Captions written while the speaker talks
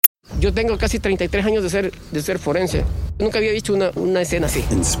Yo tengo casi 33 años de ser forense. Nunca había visto una escena así.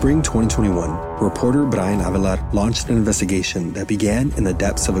 In spring 2021, reporter Brian Avelar launched an investigation that began in the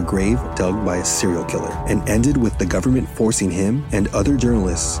depths of a grave dug by a serial killer and ended with the government forcing him and other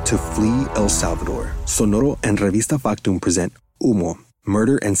journalists to flee El Salvador. Sonoro and Revista Factum present Humo,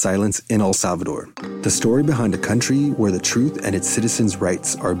 Murder and Silence in El Salvador. The story behind a country where the truth and its citizens'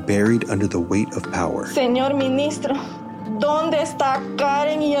 rights are buried under the weight of power. Señor Ministro, ¿dónde está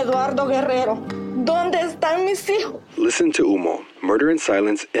Karen y Eduardo Guerrero? ¿Dónde están mis hijos? Listen to Humo, Murder and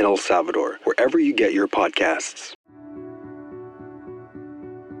Silence in El Salvador, wherever you get your podcasts.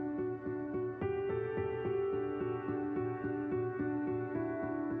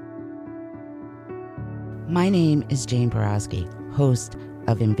 My name is Jane Borowski, host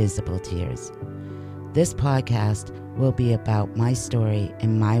of Invisible Tears. This podcast will be about my story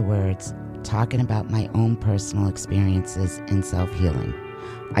in my words, talking about my own personal experiences in self-healing.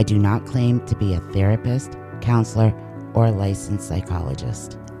 I do not claim to be a therapist, counselor, or a licensed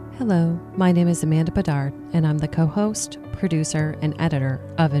psychologist. Hello, my name is Amanda Bedard, and I'm the co-host, producer, and editor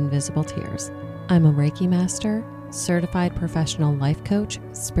of Invisible Tears. I'm a Reiki master, certified professional life coach,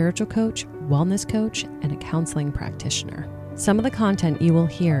 spiritual coach, wellness coach, and a counseling practitioner. Some of the content you will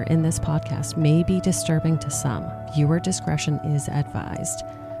hear in this podcast may be disturbing to some. Viewer discretion is advised.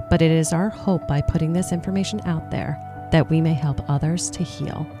 But it is our hope by putting this information out there that we may help others to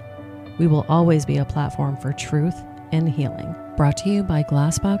heal. We will always be a platform for truth and healing. Brought to you by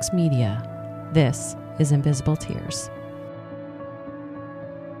Glassbox Media. This is Invisible Tears.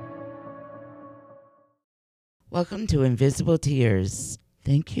 Welcome to Invisible Tears.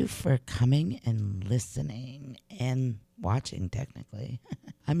 Thank you for coming and listening and watching, technically.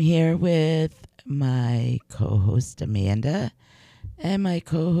 I'm here with my co-host, Amanda, and my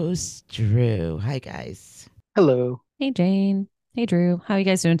co-host, Drew. Hi, guys. Hello. Hey, Jane. Hey, Drew. How are you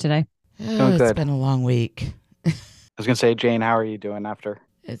guys doing today? It's good. been a long week. I was going to say, Jane, how are you doing after?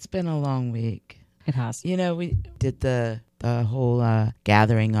 It's been a long week. It has. You know, we did the whole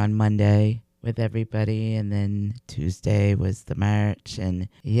gathering on Monday with everybody, and then Tuesday was the march, and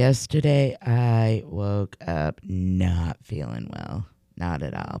yesterday I woke up not feeling well. Not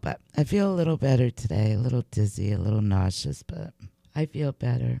at all, but I feel a little better today, a little dizzy, a little nauseous, but I feel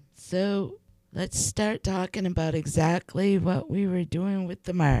better. So let's start talking about exactly what we were doing with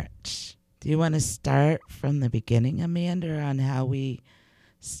the march. Do you want to start from the beginning, Amanda, on how we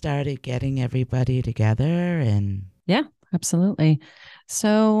started getting everybody together? And Yeah, absolutely.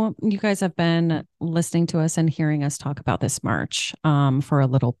 So you guys have been listening to us and hearing us talk about this march for a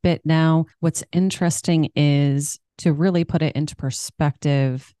little bit now. What's interesting is, to really put it into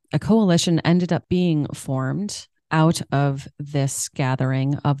perspective, a coalition ended up being formed out of this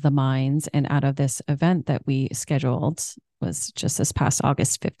gathering of the minds and out of this event that we scheduled, was just this past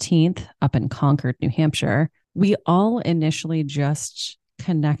August 15th up in Concord, New Hampshire. We all initially just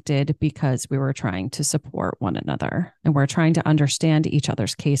connected because we were trying to support one another and we're trying to understand each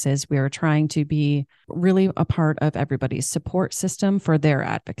other's cases. We were trying to be really a part of everybody's support system for their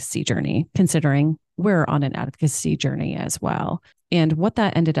advocacy journey, considering we're on an advocacy journey as well. And what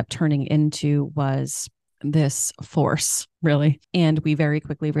that ended up turning into was this force, really. And we very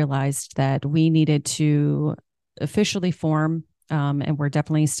quickly realized that we needed to officially form, and we're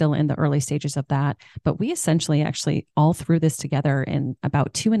definitely still in the early stages of that. But we essentially actually all threw this together in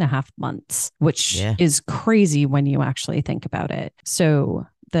about 2.5 months, which is crazy when you actually think about it. So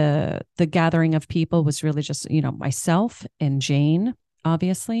the gathering of people was really just, myself and Jane,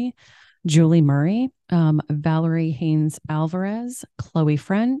 obviously, Julie Murray, Valerie Haynes Alvarez, Chloe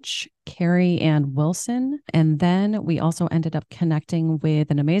French, Carrie Ann Wilson. And then we also ended up connecting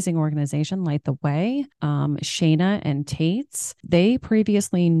with an amazing organization, Light the Way, Shayna and Tates. They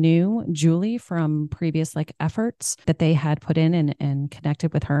previously knew Julie from previous efforts that they had put in and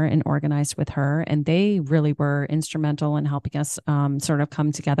connected with her and organized with her. And they really were instrumental in helping us sort of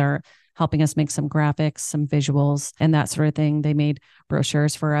come together, helping us make some graphics, some visuals, and that sort of thing. They made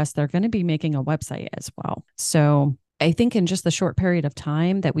brochures for us. They're going to be making a website as well. So I think in just the short period of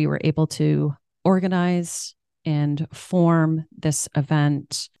time that we were able to organize and form this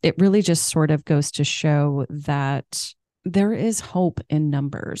event, it really just sort of goes to show that there is hope in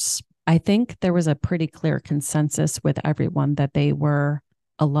numbers. I think there was a pretty clear consensus with everyone that they were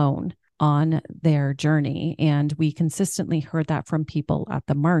alone on their journey. And we consistently heard that from people at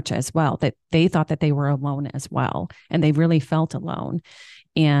the march as well, that they thought that they were alone as well. And they really felt alone.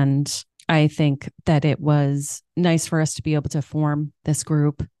 And I think that it was nice for us to be able to form this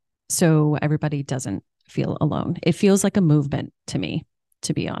group so everybody doesn't feel alone. It feels like a movement to me,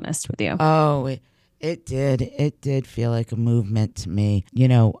 to be honest with you. Oh, it did. It did feel like a movement to me.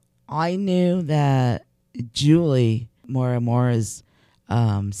 I knew that Julie, Mora's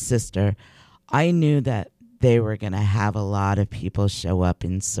sister, I knew that they were going to have a lot of people show up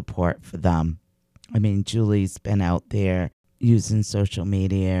in support for them. I mean, Julie's been out there using social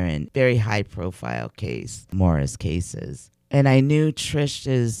media and very high profile case, Mora's cases. And I knew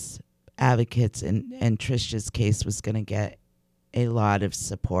Trish's advocates and Trish's case was going to get a lot of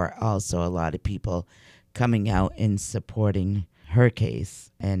support. Also, a lot of people coming out and supporting her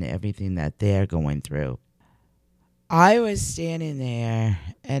case and everything that they're going through. I was standing there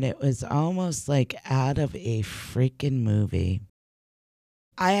and it was almost like out of a freaking movie.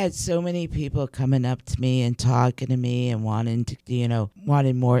 I had so many people coming up to me and talking to me and wanting to,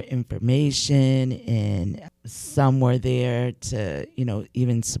 wanted more information, and some were there to,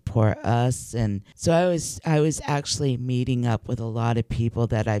 even support us. And so I was actually meeting up with a lot of people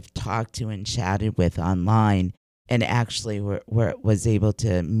that I've talked to and chatted with online, and actually was able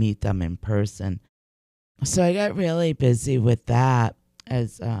to meet them in person. So I got really busy with that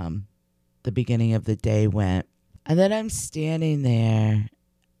as the beginning of the day went. And then I'm standing there,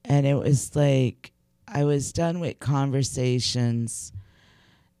 and it was like I was done with conversations,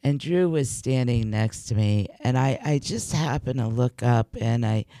 and Drew was standing next to me, and I just happened to look up, and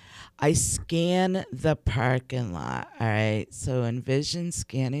I scan the parking lot, all right? So envision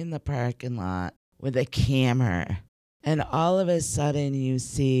scanning the parking lot with a camera, and all of a sudden you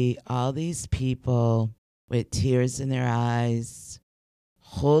see all these people with tears in their eyes,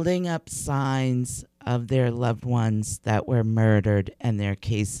 holding up signs of their loved ones that were murdered and their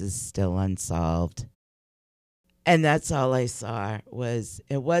cases still unsolved. And that's all I saw.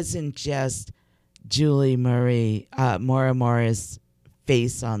 It wasn't just Julie Mora's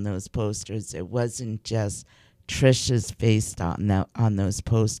face on those posters. It wasn't just Trisha's face on those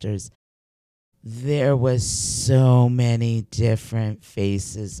posters. There was so many different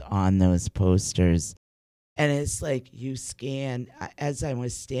faces on those posters. And it's like you scan, as I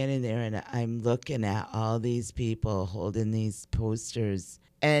was standing there and I'm looking at all these people holding these posters,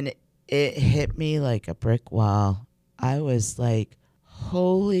 and it hit me like a brick wall. I was like,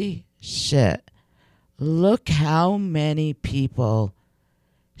 holy shit, look how many people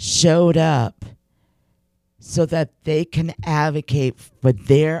showed up so that they can advocate for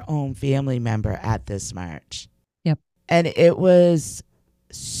their own family member at this march. Yep. And it was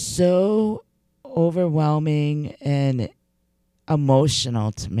so overwhelming and emotional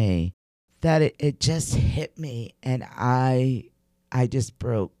to me that it just hit me, and I just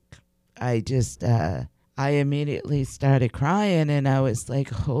broke. I immediately started crying, and I was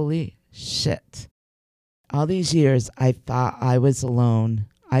like, holy shit. All these years I thought I was alone.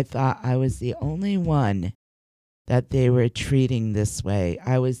 I thought I was the only one that they were treating this way.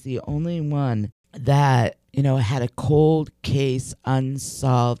 I was the only one that had a cold case,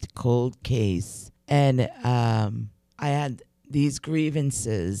 unsolved cold case. And I had these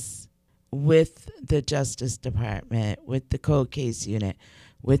grievances with the Justice Department, with the cold case unit,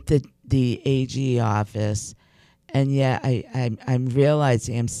 with the AG office. And yet I'm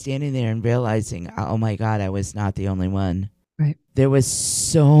realizing, I'm standing there and realizing, oh my God, I was not the only one. Right. There was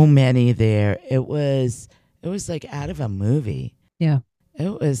so many there. It was like out of a movie. Yeah.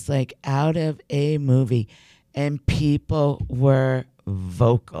 It was like out of a movie, and people were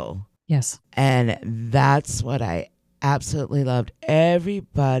vocal. Yes. And that's what I absolutely loved.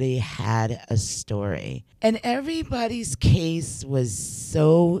 Everybody had a story, and everybody's case was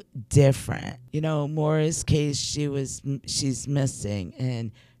so different. Mora's case, she's missing,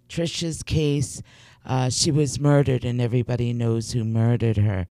 and Trisha's case, she was murdered, and everybody knows who murdered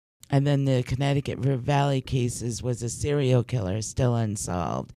her. And then the Connecticut River Valley cases was a serial killer, still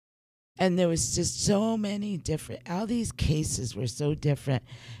unsolved. And there was just so many different, all these cases were so different,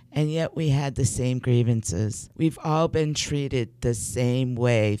 and yet we had the same grievances. We've all been treated the same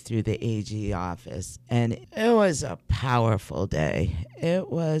way through the AG office, and it was a powerful day. It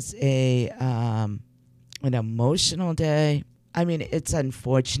was an emotional day. I mean, it's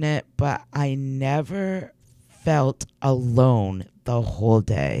unfortunate, but I never felt alone the whole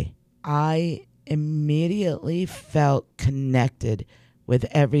day. I immediately felt connected with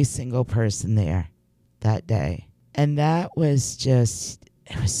every single person there that day. And that was just,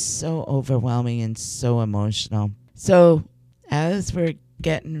 it was so overwhelming and so emotional. So as we're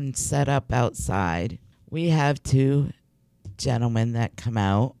getting set up outside, we have two gentlemen that come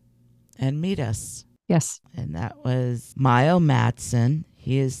out and meet us. Yes. And that was Mile Matson.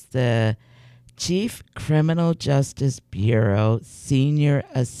 He is the Chief Criminal Justice Bureau Senior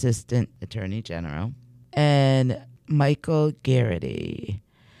Assistant Attorney General. And Michael Garrity,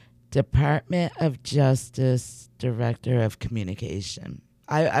 Department of Justice Director of Communication.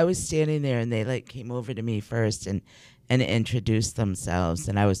 I was standing there and they like came over to me first and introduced themselves.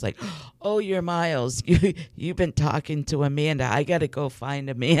 And I was like, oh, you're Miles. You've been talking to Amanda. I got to go find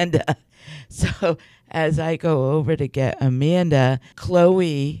Amanda. So as I go over to get Amanda,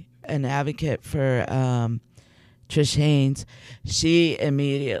 Chloe, an advocate for Trish Haynes, she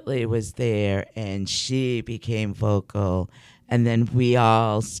immediately was there and she became vocal. And then we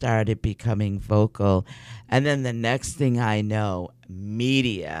all started becoming vocal. And then the next thing I know,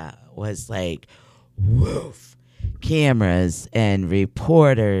 media was like, woof, cameras and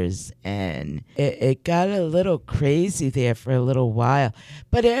reporters. And it got a little crazy there for a little while.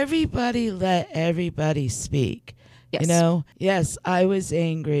 But everybody let everybody speak. Yes. You know, yes, I was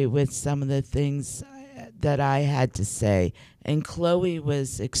angry with some of the things that I had to say. And Chloe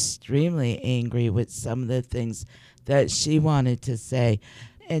was extremely angry with some of the things that she wanted to say.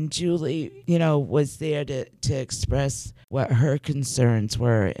 And Julie, you know, was there to express what her concerns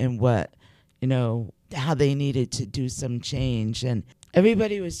were and what, you know, how they needed to do some change. And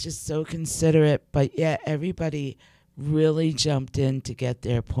everybody was just so considerate, but yet everybody really jumped in to get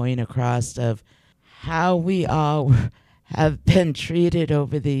their point across of how we all have been treated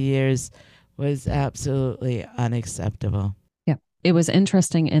over the years was absolutely unacceptable. It was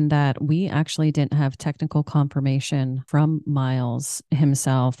interesting in that we actually didn't have technical confirmation from Miles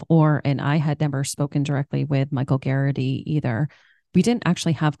himself, and I had never spoken directly with Michael Garrity either. We didn't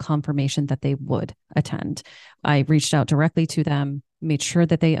actually have confirmation that they would attend. I reached out directly to them, made sure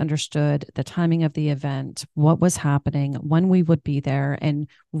that they understood the timing of the event, what was happening, when we would be there, and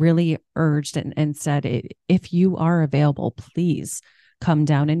really urged and said, if you are available, please come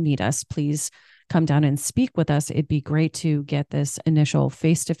down and meet us. Please come down and speak with us. It'd be great to get this initial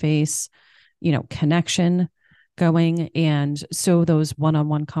face-to-face, connection going. And so those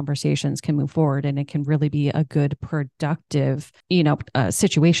one-on-one conversations can move forward and it can really be a good, productive,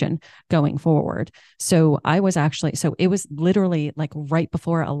 situation going forward. So it was literally like right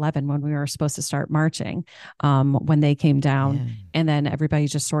before 11 when we were supposed to start marching, when they came down and then everybody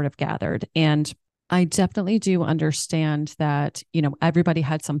just sort of gathered. And I definitely do understand that, everybody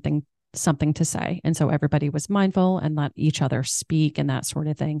had something to say. And so everybody was mindful and let each other speak and that sort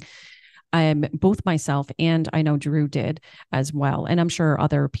of thing. Both myself and I know Drew did as well. And I'm sure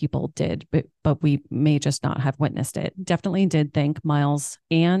other people did, but we may just not have witnessed it. Definitely did thank Miles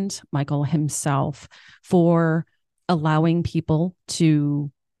and Michael himself for allowing people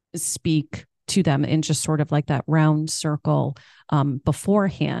to speak to them in just sort of like that round circle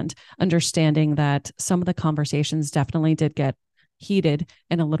beforehand, understanding that some of the conversations definitely did get heated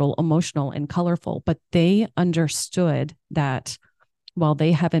and a little emotional and colorful, but they understood that while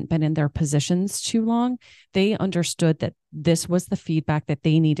they haven't been in their positions too long, they understood that this was the feedback that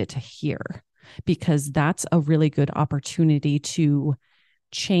they needed to hear, because that's a really good opportunity to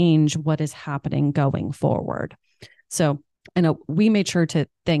change what is happening going forward. So I know we made sure to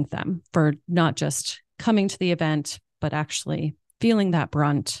thank them for not just coming to the event, but actually feeling that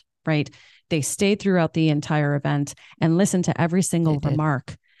brunt, right? They stayed throughout the entire event and listened to every single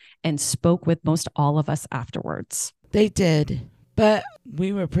remark and spoke with most all of us afterwards. They did. But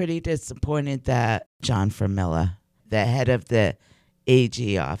we were pretty disappointed that John Formilla, the head of the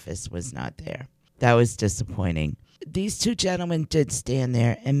AG office, was not there. That was disappointing. These two gentlemen did stand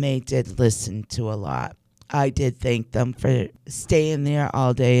there and they did listen to a lot. I did thank them for staying there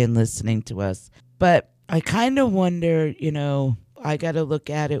all day and listening to us. But I kind of wonder, I got to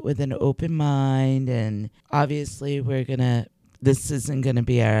look at it with an open mind. And obviously this isn't going to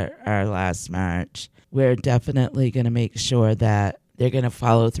be our last march. We're definitely going to make sure that they're going to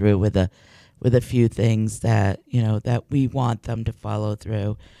follow through with a few things that, that we want them to follow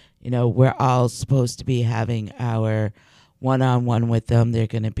through. We're all supposed to be having our one-on-one with them. They're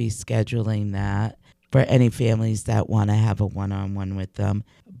going to be scheduling that for any families that want to have a one-on-one with them.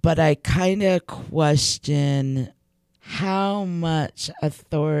 But I kind of question how much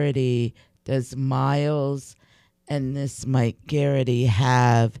authority does Miles and this Mike Garrity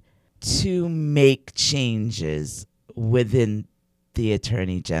have to make changes within the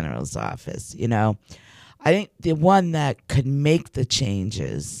Attorney General's office? I think the one that could make the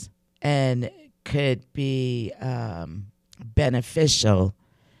changes and could be beneficial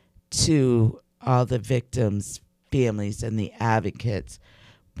to all the victims' families and the advocates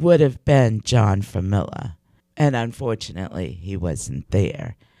would have been John Formilla. And unfortunately, he wasn't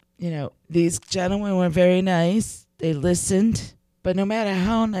there. These gentlemen were very nice. They listened. But no matter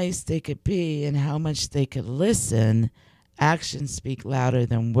how nice they could be and how much they could listen, actions speak louder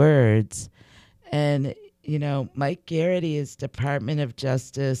than words. And, Mike Garrity is Department of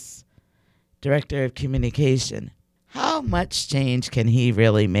Justice Director of Communication. how much change can he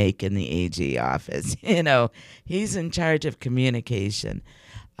really make in the AG office? He's in charge of communication.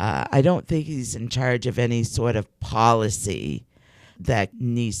 I don't think he's in charge of any sort of policy that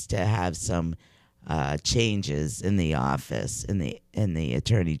needs to have some changes in the office, in the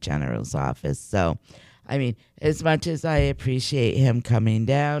Attorney General's office. So, I mean, as much as I appreciate him coming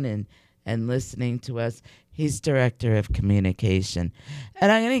down and listening to us, he's director of communication.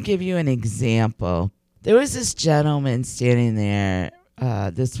 And I'm going to give you an example. There was this gentleman standing there.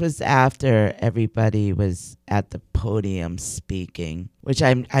 This was after everybody was at the podium speaking, which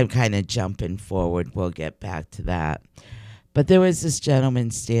I'm kind of jumping forward. We'll get back to that. But there was this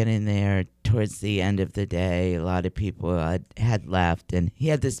gentleman standing there towards the end of the day. A lot of people had left, and he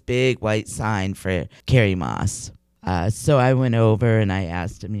had this big white sign for Carrie Moss. So I went over and I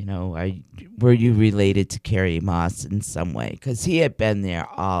asked him, were you related to Carrie Moss in some way? Because he had been there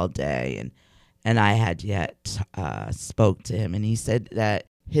all day, and I had yet spoke to him. And he said that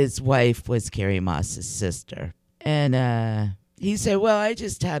his wife was Carrie Moss's sister. And he said, well, I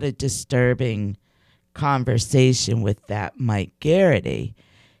just had a disturbing conversation with that Mike Garrity.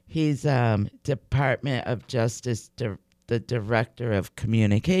 He's Department of Justice, the Director of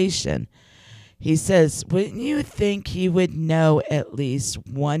Communication. He says, wouldn't you think he would know at least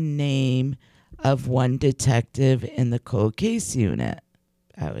one name of one detective in the cold case unit?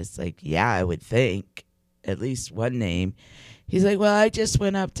 I was like, yeah, I would think at least one name. He's like, well, I just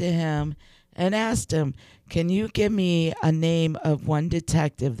went up to him and asked him, can you give me a name of one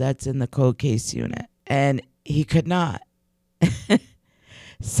detective that's in the cold case unit? And he could not.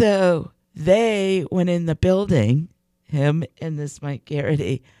 So they went in the building, him and this Mike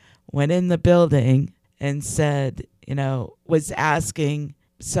Garrity went in the building and said, was asking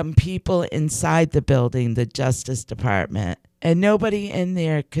some people inside the building, the Justice Department, and nobody in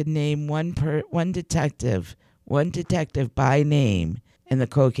there could name one detective by name in the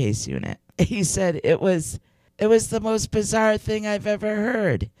cold case unit. He said it was the most bizarre thing I've ever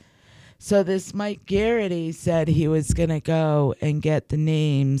heard. So this Mike Garrity said he was going to go and get the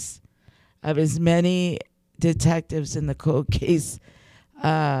names of as many detectives in the cold case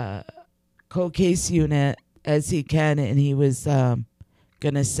unit as he can, and he was going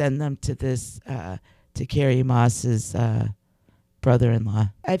to send them to to Carrie Moss's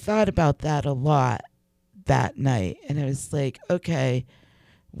brother-in-law. I thought about that a lot that night, and it was like, okay,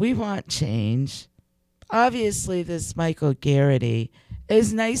 we want change. Obviously, this Michael Garrity,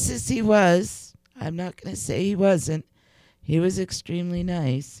 as nice as he was, I'm not going to say he wasn't. He was extremely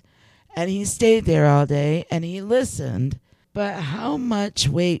nice. And he stayed there all day and he listened. But how much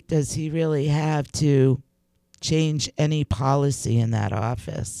weight does he really have to change any policy in that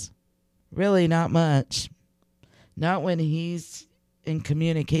office? Really not much. Not when he's in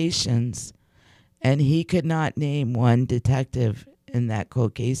communications and he could not name one detective in that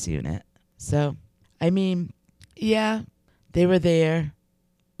cold case unit. So, I mean, yeah, they were there.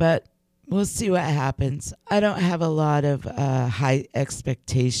 But we'll see what happens. I don't have a lot of high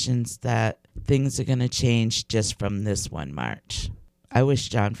expectations that things are going to change just from this one march. I wish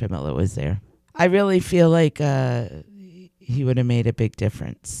John Familla was there. I really feel like he would have made a big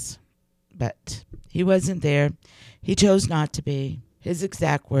difference. But he wasn't there. He chose not to be. His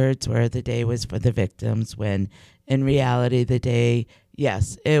exact words were the day was for the victims, when in reality the day,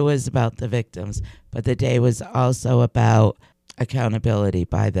 yes, it was about the victims, but the day was also about accountability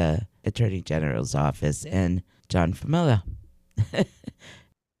by the Attorney General's office and John Familla.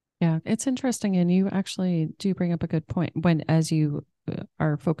 Yeah, it's interesting. And you actually do bring up a good point as you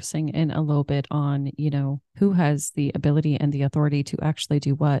are focusing in a little bit on, who has the ability and the authority to actually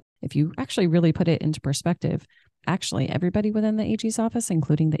do what. If you actually really put it into perspective, actually everybody within the AG's office,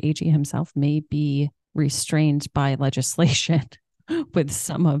 including the AG himself, may be restrained by legislation with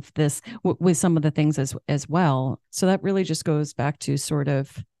some of the things as well. So that really just goes back to sort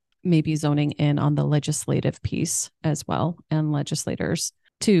of maybe zoning in on the legislative piece as well, and legislators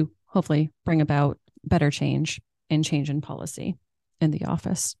to hopefully bring about better change and change in policy in the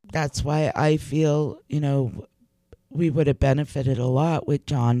office. That's why I feel, we would have benefited a lot with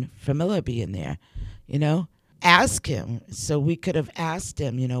John Familla being there, Ask him. So we could have asked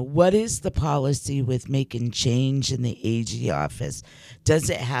him, what is the policy with making change in the AG office? Does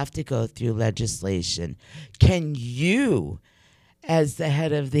it have to go through legislation? Can you, as the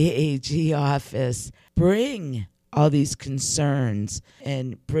head of the AG office, bring all these concerns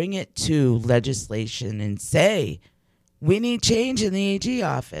and bring it to legislation and say, we need change in the AG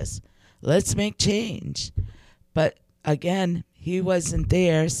office. Let's make change. But again, he wasn't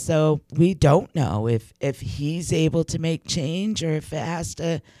there, so we don't know if he's able to make change or if it has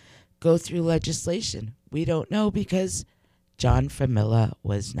to go through legislation. we don't know because John Familla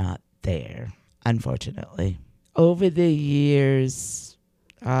was not there, unfortunately. Over the years,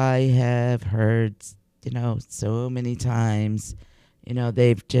 I have heard, so many times,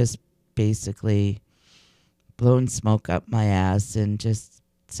 they've just basically blown smoke up my ass and just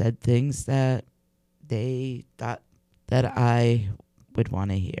said things that they thought that I would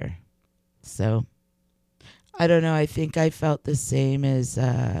want to hear. So, I don't know. I think I felt the same as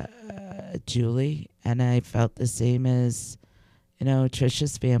Julie, and I felt the same as,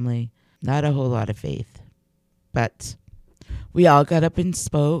 Trisha's family. Not a whole lot of faith. But we all got up and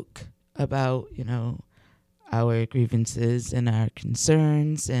spoke about, our grievances and our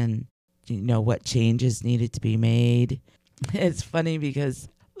concerns and, what changes needed to be made. It's funny because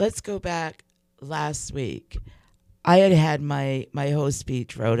let's go back last week. I had my whole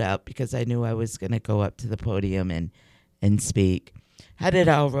speech wrote out because I knew I was going to go up to the podium and speak. Had it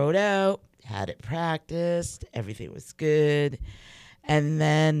all wrote out, had it practiced, everything was good. And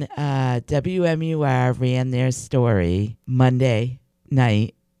then WMUR ran their story Monday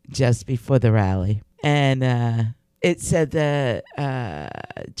night just before the rally. And it said that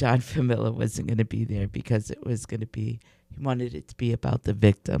John Familla wasn't going to be there because it was going to be, he wanted it to be about the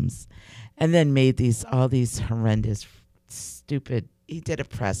victims. And then made all these horrendous, stupid, he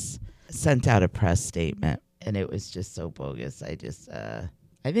sent out a press statement. And it was just so bogus.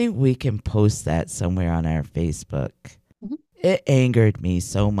 I think we can post that somewhere on our Facebook. Mm-hmm. It angered me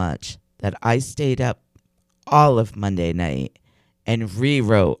so much that I stayed up all of Monday night and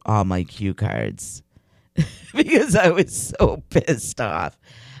rewrote all my cue cards because I was so pissed off.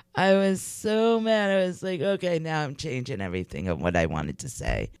 I was so mad. I was like, okay, now I'm changing everything of what I wanted to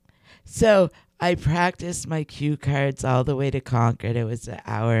say. So I practiced my cue cards all the way to Concord. It was an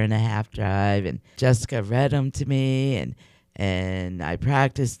hour and a half drive, and Jessica read them to me, and I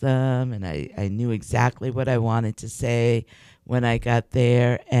practiced them, and I knew exactly what I wanted to say when I got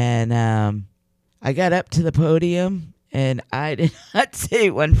there. And I got up to the podium, and I did not say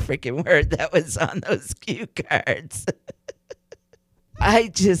one freaking word that was on those cue cards. I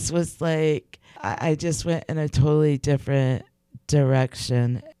just was like, I just went in a totally different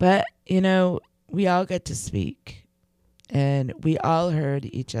direction. But, we all got to speak, and we all heard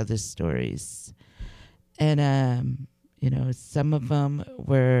each other's stories. And, some of them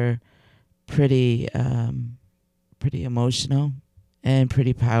were pretty emotional and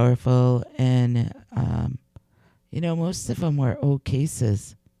pretty powerful. And, most of them were old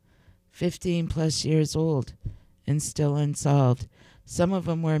cases, 15 plus years old and still unsolved. Some of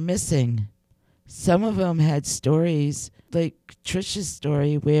them were missing. Some of them had stories like Trisha's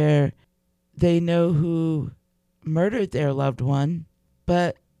story where they know who murdered their loved one,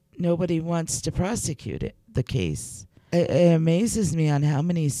 but nobody wants to prosecute the case. It amazes me on how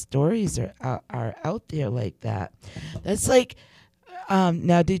many stories are out there like that. That's like,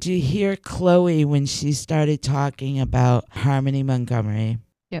 now did you hear Chloe when she started talking about Harmony Montgomery?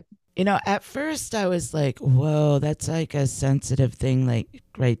 Yep. At first I was like, whoa, that's like a sensitive thing, like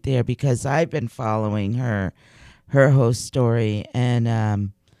right there, because I've been following her whole story,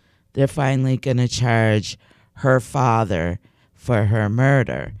 and they're finally going to charge her father for her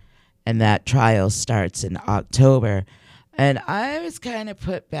murder, and that trial starts in October. And I was kind of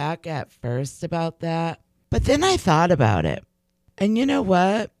put back at first about that, but then I thought about it. And you know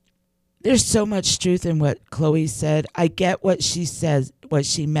what? There's so much truth in what Chloe said. I get what she says, what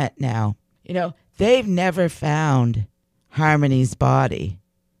she meant now. They've never found Harmony's body.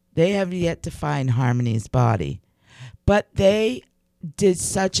 They have yet to find Harmony's body. But they did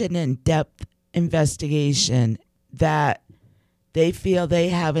such an in-depth investigation that they feel they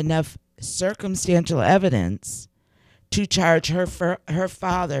have enough circumstantial evidence to charge her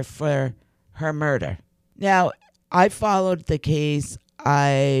father for her murder. Now, I followed the case.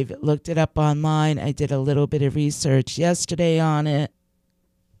 I've looked it up online. I did a little bit of research yesterday on it.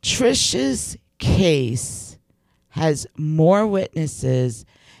 Trisha's case has more witnesses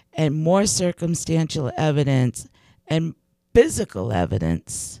and more circumstantial evidence and physical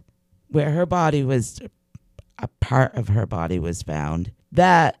evidence where her body was, a part of her body was found,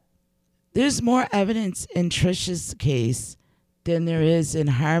 that there's more evidence in Trisha's case than there is in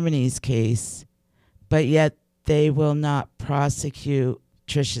Harmony's case, but yet they will not prosecute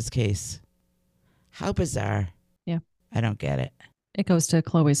Trisha's case. How bizarre. Yeah. I don't get it. It goes to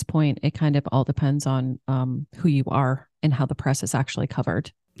Chloe's point. It kind of all depends on who you are and how the press is actually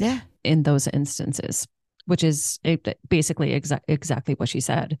covered. Yeah. In those instances, which is basically exactly what she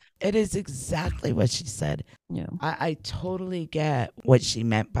said. It is exactly what she said. Yeah. I totally get what she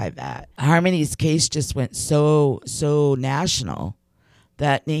meant by that. Harmony's case just went so national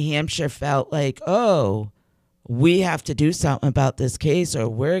that New Hampshire felt like, oh, we have to do something about this case, or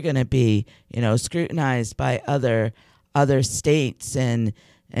we're going to be, scrutinized by other states, and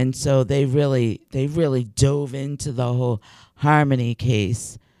so they really dove into the whole Harmony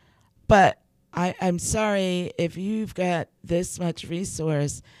case. But I'm sorry, if you've got this much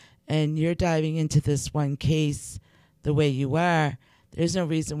resource and you're diving into this one case the way you are, there's no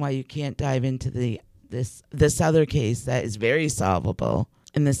reason why you can't dive into this other case that is very solvable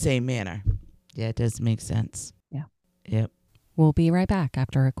in the same manner. Yeah, it does make sense. Yeah. Yep. We'll be right back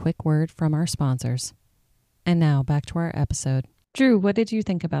after a quick word from our sponsors. And now back to our episode. Drew, what did you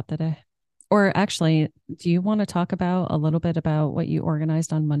think about the day? Or actually, do you want to talk about a little bit about what you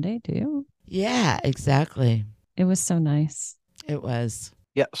organized on Monday? Do you? Yeah, exactly. It was so nice. It was.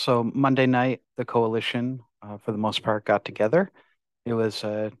 Yeah, so Monday night, the coalition, for the most part, got together. It was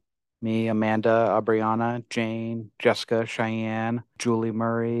me, Amanda, Abriana, Jane, Jessica, Cheyenne, Julie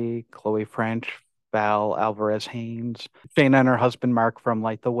Murray, Chloe French, Val Alvarez-Haynes, Shana and her husband, Mark, from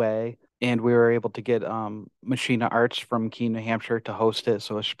Light the Way. And we were able to get Machina Arts from Keene, New Hampshire to host it.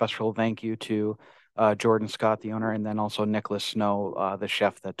 So a special thank you to Jordan Scott, the owner, and then also Nicholas Snow, the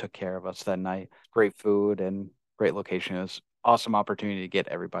chef that took care of us that night. Great food and great location. It was an awesome opportunity to get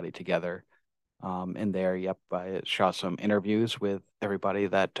everybody together. In there, I shot some interviews with everybody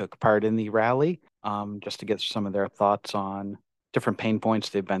that took part in the rally, just to get some of their thoughts on different pain points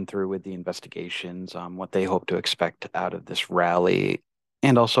they've been through with the investigations, what they hope to expect out of this rally,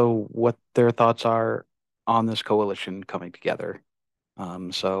 and also what their thoughts are on this coalition coming together.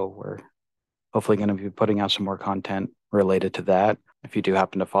 So we're hopefully going to be putting out some more content related to that. If you do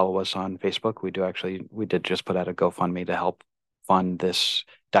happen to follow us on Facebook, we did just put out a GoFundMe to help fund this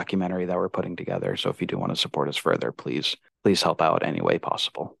documentary that we're putting together. So if you do want to support us further, please help out any way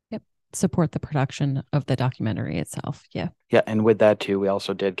possible. Yep. Support the production of the documentary itself. Yeah. Yeah. And with that too, we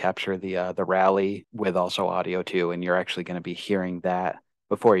also did capture the rally with also audio too. And you're actually going to be hearing that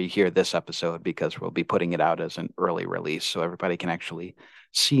before you hear this episode, because we'll be putting it out as an early release. So everybody can actually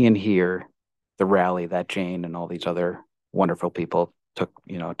see and hear the rally that Jane and all these other wonderful people took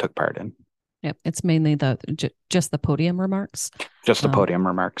part in. Yep. It's mainly just the podium remarks. Just the podium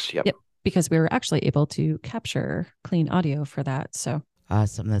remarks. Yep. Yep. Because we were actually able to capture clean audio for that. So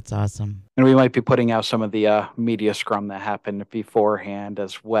awesome. That's awesome. And we might be putting out some of the media scrum that happened beforehand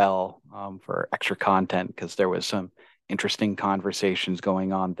as well, for extra content, because there was some interesting conversations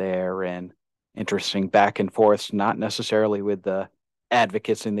going on there and interesting back and forths, not necessarily with the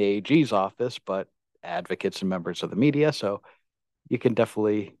advocates in the AG's office, but advocates and members of the media. So you can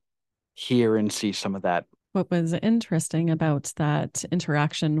definitely hear and see some of that. What was interesting about that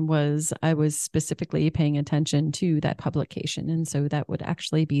interaction was I was specifically paying attention to that publication. And so that would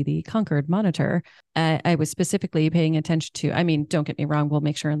actually be the Concord Monitor. I was specifically paying attention to, don't get me wrong, we'll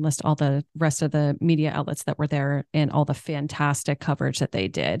make sure and list all the rest of the media outlets that were there and all the fantastic coverage that they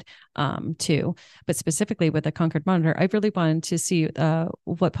did too. But specifically with the Concord Monitor, I really wanted to see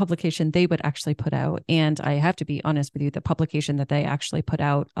what publication they would actually put out. And I have to be honest with you, the publication that they actually put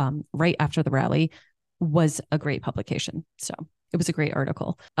out right after the rally was a great publication. So it was a great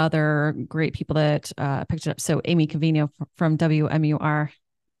article. Other great people that picked it up. So Amy Cavino from WMUR,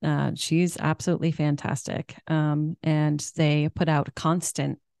 she's absolutely fantastic. And they put out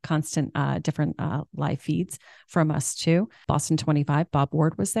constant different live feeds from us too. Boston 25, Bob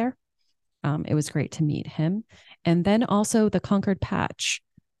Ward was there. It was great to meet him. And then also the Concord Patch.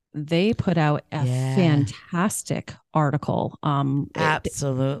 They put out a fantastic article.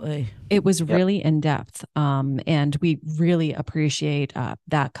 Absolutely. It was really in depth. And we really appreciate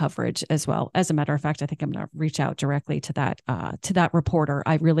that coverage as well. As a matter of fact, I think I'm going to reach out directly to that reporter.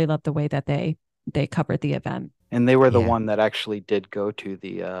 I really love the way that they covered the event. And they were the one that actually did go to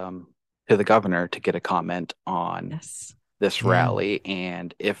the governor to get a comment on this rally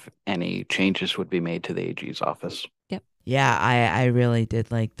and if any changes would be made to the AG's office. Yep. Yeah, I really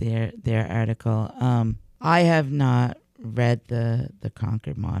did like their article. I have not read the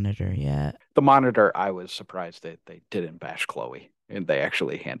Concord Monitor yet. The Monitor, I was surprised that they didn't bash Chloe, and they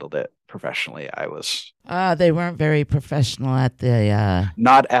actually handled it professionally. They weren't very professional at the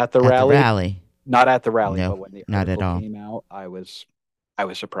not at the rally. Not at the rally, no, but when the not article at all. came out, I was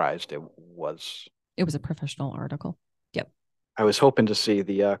surprised. It was a professional article. Yep. I was hoping to see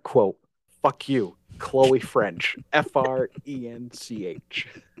the quote, "Fuck you, Chloe French, FRENCH."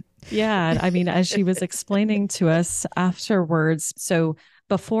 Yeah. As she was explaining to us afterwards, so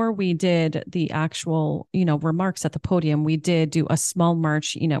before we did the actual, remarks at the podium, we did do a small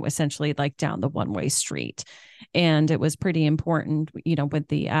march, essentially like down the one-way street. And it was pretty important, with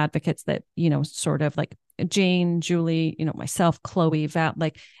the advocates that, sort of like Jane, Julie, myself, Chloe, Vat,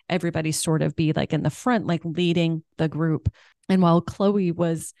 like everybody sort of be like in the front, like leading the group. And while Chloe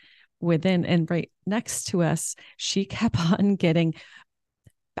was within and right next to us, she kept on getting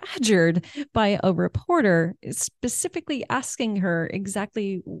badgered by a reporter, specifically asking her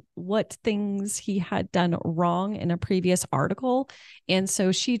exactly what things he had done wrong in a previous article. And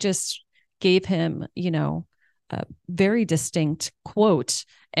so she just gave him, a very distinct quote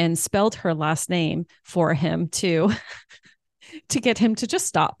and spelled her last name for him to get him to just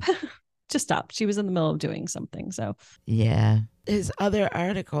stop. Just stop. She was in the middle of doing something. So yeah, his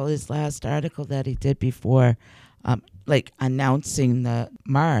last article that he did before, like announcing the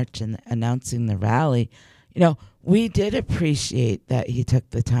march and announcing the rally, we did appreciate that he took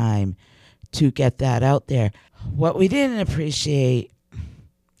the time to get that out there. What we didn't appreciate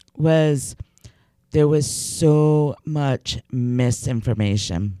was there was so much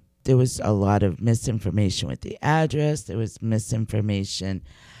misinformation. There was a lot of misinformation with the address. There was misinformation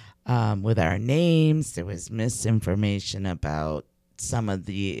with our names. There was misinformation about some of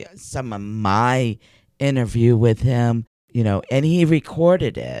my interview with him, and he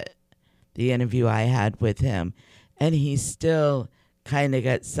recorded it, the interview I had with him, and he still kind of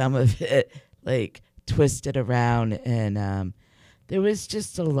got some of it like twisted around, and there was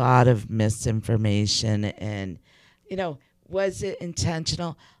just a lot of misinformation. And was it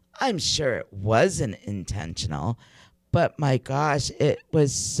intentional? I'm sure it wasn't intentional, but my gosh, it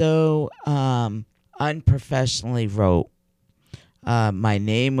was so unprofessionally wrote. My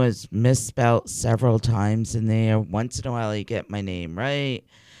name was misspelt several times in there. Once in a while, he get my name right.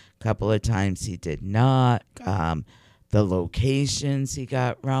 A couple of times he did not. The locations he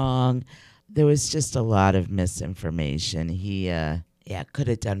got wrong. There was just a lot of misinformation. He, could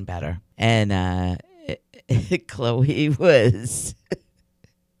have done better. And Chloe was,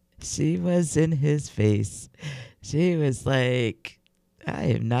 she was in his face. She was like, I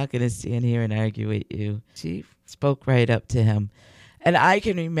am not going to stand here and argue with you. She spoke right up to him. And I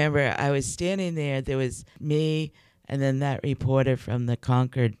can remember I was standing there was me and then that reporter from the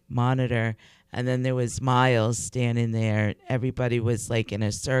Concord Monitor, and then there was Miles standing there. Everybody was like in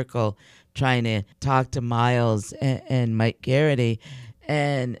a circle trying to talk to Miles and Mike Garrity,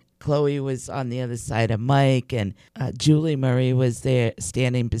 and Chloe was on the other side of Mike, and Julie Murray was there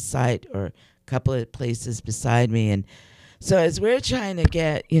standing beside, or a couple of places beside me. And so as we're trying to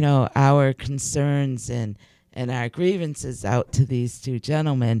get, our concerns and our grievances out to these two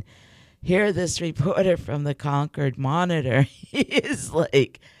gentlemen, here this reporter from the Concord Monitor, he is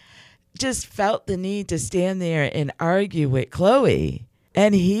like, just felt the need to stand there and argue with Chloe,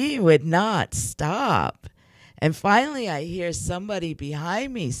 and he would not stop. And finally I hear somebody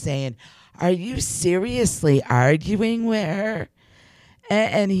behind me saying, are you seriously arguing with her?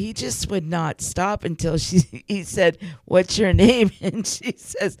 And he just would not stop until he said, what's your name? And she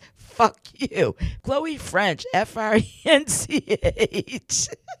says, fuck you. Chloe French, French.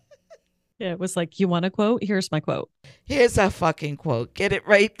 yeah, it was like, you want a quote? Here's my quote. Here's a fucking quote. Get it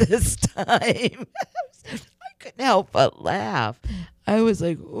right this time. I couldn't help but laugh. I was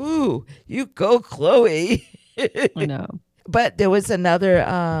like, ooh, you go, Chloe. I know. But there was another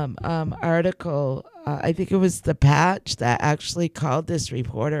article, I think it was The Patch, that actually called this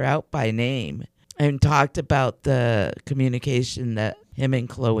reporter out by name and talked about the communication that him and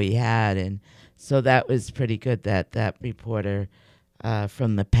Chloe had. And so that was pretty good that that reporter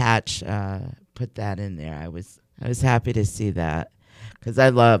from The Patch put that in there. I was happy to see that because I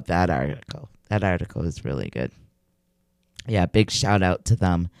love that article. That article is really good. Yeah, big shout out to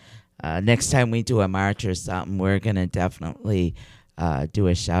them. Next time we do a march or something, we're going to definitely do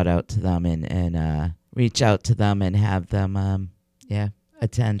a shout out to them and reach out to them and have them,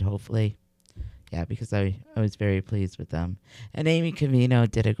 attend, hopefully. Yeah, because I was very pleased with them. And Amy Covino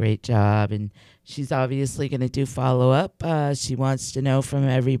did a great job, and she's obviously going to do follow-up. She wants to know from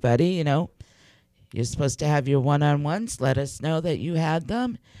everybody, you're supposed to have your one-on-ones. Let us know that you had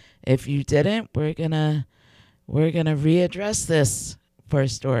them. If you didn't, we're gonna readdress this for a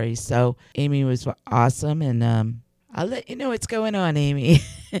story. So Amy was awesome, and I'll let you know what's going on, Amy.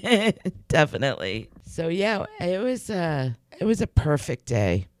 Definitely. So yeah, it was a perfect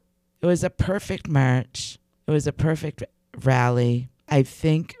day. It was a perfect march. It was a perfect rally. I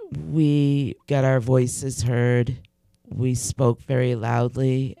think we got our voices heard. We spoke very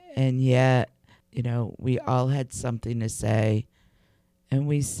loudly, and yet, we all had something to say, and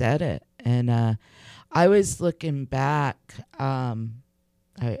we said it. And I was looking back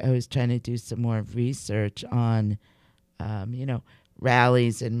I was trying to do some more research on,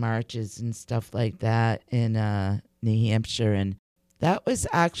 rallies and marches and stuff like that in New Hampshire. And that was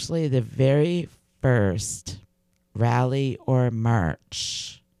actually the very first rally or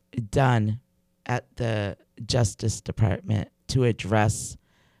march done at the Justice Department to address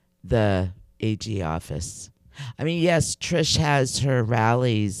the AG office. I mean, yes, Trish has her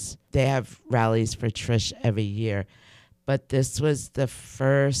rallies. They have rallies for Trish every year. But this was the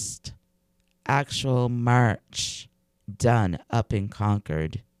first actual march done up in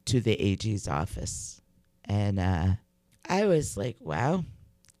Concord to the AG's office. And I was like, wow,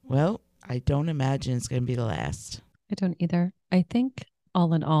 well, I don't imagine it's going to be the last. I don't either. I think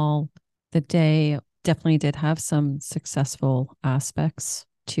all in all, the day definitely did have some successful aspects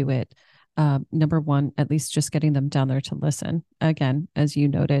to it. Number one, at least just getting them down there to listen. Again, as you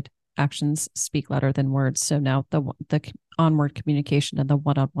noted, actions speak louder than words. So now the onward communication and the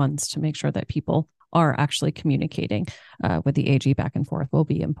one-on-ones to make sure that people are actually communicating with the AG back and forth will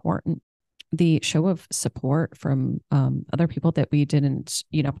be important. The show of support from other people that we didn't,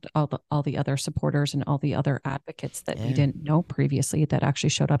 all the other supporters and all the other advocates that we didn't know previously that actually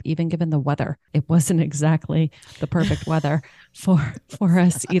showed up, even given the weather. It wasn't exactly the perfect weather for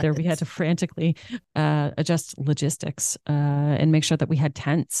us either. We had to frantically adjust logistics and make sure that we had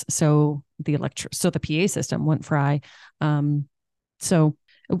tents so the PA system wouldn't fry. So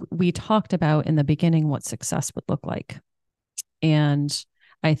we talked about in the beginning what success would look like, and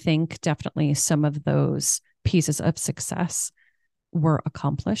I think definitely some of those pieces of success were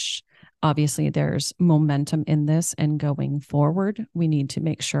accomplished. Obviously, there's momentum in this, and going forward, we need to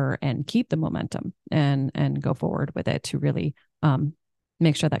make sure and keep the momentum and go forward with it to really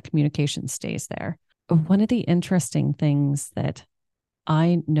make sure that communication stays there. One of the interesting things that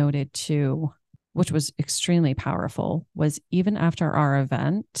I noted too, which was extremely powerful, was even after our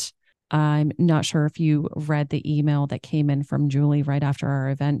event, I'm not sure if you read the email that came in from Julie right after our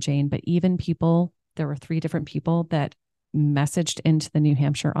event, Jane, but even there were 3 different people that messaged into the New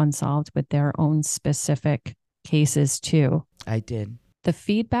Hampshire Unsolved with their own specific cases too. I did. The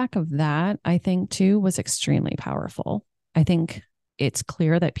feedback of that, I think too, was extremely powerful. I think it's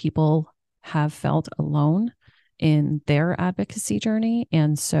clear that people have felt alone in their advocacy journey.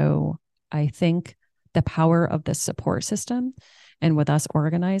 And so I think the power of the support system and with us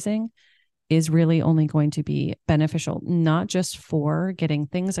organizing is really only going to be beneficial, not just for getting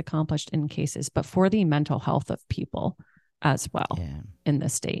things accomplished in cases, but for the mental health of people as well in the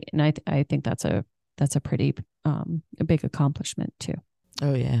state. And I think that's a pretty a big accomplishment too.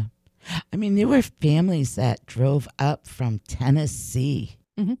 Oh yeah. I mean, there were families that drove up from Tennessee,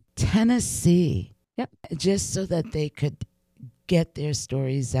 Tennessee, just so that they could get their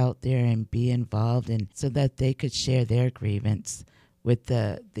stories out there and be involved, and so that they could share their grievance with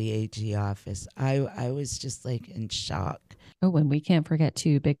the AG office. I was just like in shock. Oh, and we can't forget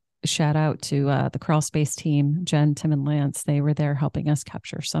to big shout out to the Crawl Space team, Jen, Tim, and Lance. They were there helping us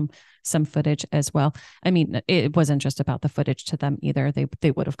capture some footage as well. I mean, it wasn't just about the footage to them either.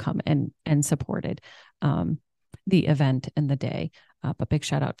 They would have come and supported the event and the day. But big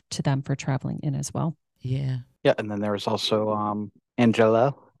shout out to them for traveling in as well. Yeah. Yeah, and then there was also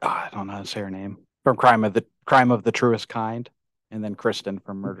Angela. Oh, I don't know how to say her name. From Crime of the Truest Kind, and then Kristen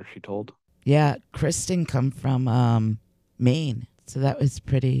from Murder She Told. Yeah, Kristen come from Maine, so that was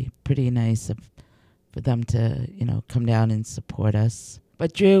pretty nice for them to come down and support us.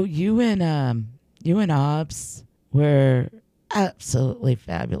 But Drew, you and Obs were absolutely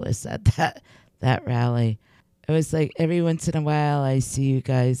fabulous at that rally. It was like every once in a while I see you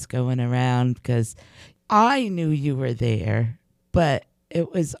guys going around because I knew you were there, but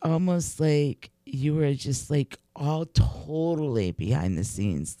it was almost like you were just like all totally behind the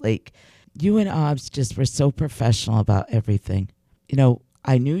scenes. Like you and Obs just were so professional about everything.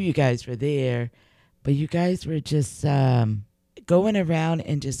 I knew you guys were there, but you guys were just going around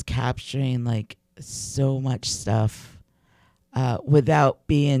and just capturing like so much stuff without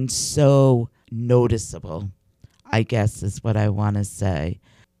being so noticeable, I guess is what I want to say.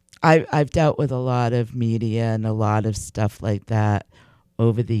 I've dealt with a lot of media and a lot of stuff like that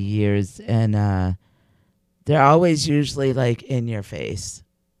over the years, and they're always usually like in your face.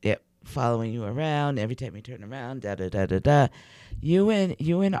 Yep, following you around every time you turn around, da-da-da-da-da. You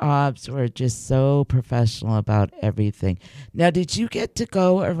and Obs were just so professional about everything. Now, did you get to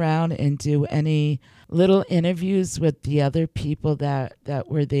go around and do any little interviews with the other people that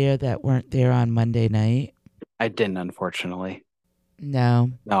were there that weren't there on Monday night? I didn't, unfortunately. No,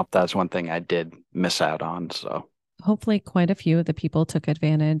 that's one thing I did miss out on. So hopefully quite a few of the people took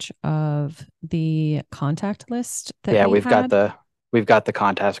advantage of the contact list that we've got the we've got the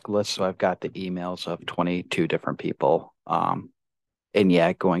contact list, so I've got the emails of 22 different people. And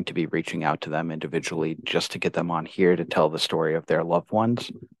yeah, going to be reaching out to them individually just to get them on here to tell the story of their loved ones,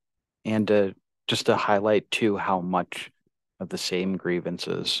 and just to highlight too how much of the same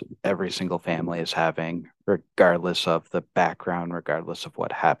grievances every single family is having, regardless of the background, regardless of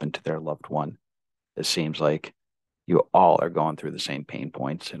what happened to their loved one. It seems like you all are going through the same pain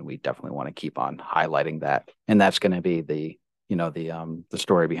points, and we definitely want to keep on highlighting that. And that's going to be the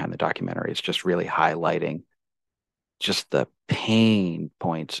story behind the documentary. It's just really highlighting just the pain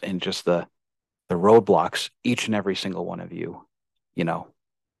points and just the roadblocks each and every single one of you,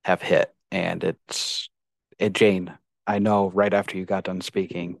 have hit. And Jane, I know right after you got done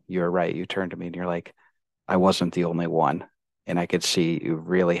speaking, you're right. You turned to me and you're like, I wasn't the only one. And I could see you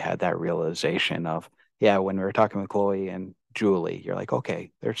really had that realization of, yeah, when we were talking with Chloe and Julie, you're like,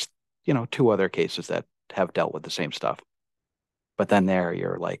 okay, there's, 2 other cases that have dealt with the same stuff. But then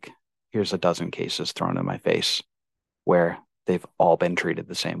you're like, here's a dozen cases thrown in my face where they've all been treated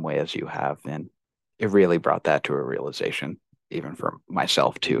the same way as you have. And it really brought that to a realization, even for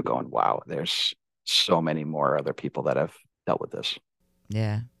myself too, going, wow, there's so many more other people that have dealt with this.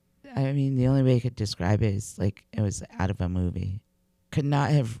 Yeah. I mean, the only way I could describe it is like it was out of a movie. Could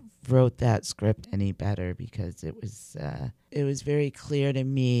not have wrote that script any better, because it was very clear to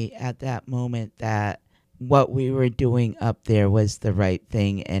me at that moment that what we were doing up there was the right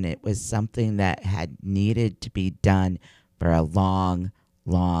thing, and it was something that had needed to be done for a long,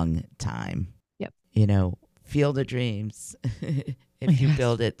 long time. Yep. Field of dreams. If you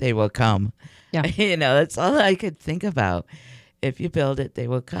build it, they will come. Yeah. That's all I could think about. If you build it, they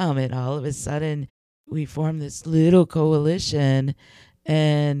will come. And all of a sudden, we form this little coalition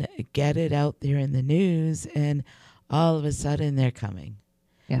and get it out there in the news. And all of a sudden, they're coming.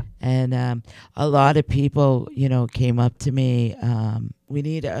 Yeah. And a lot of people, came up to me. We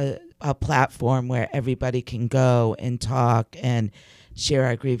need a platform where everybody can go and talk and share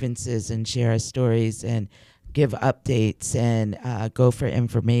our grievances and share our stories and give updates and go for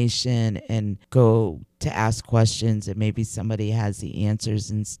information and go to ask questions, and maybe somebody has the answers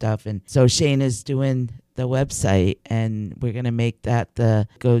and stuff. And so Shane is doing the website, and we're going to make that the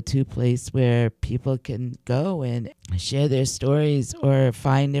go-to place where people can go and share their stories or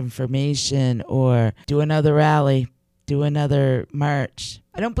find information or do another rally, do another march.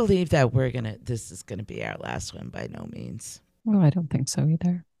 I don't believe that this is going to be our last one, by no means. Well, I don't think so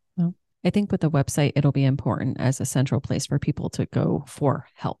either. No. I think with the website, it'll be important as a central place for people to go for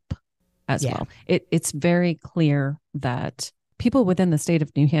help as well. It's very clear that people within the state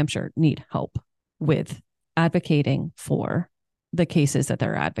of New Hampshire need help with advocating for the cases that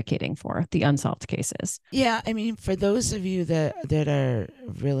they're advocating for, the unsolved cases. Yeah, I mean, for those of you that are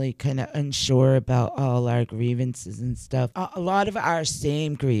really kind of unsure about all our grievances and stuff, a lot of our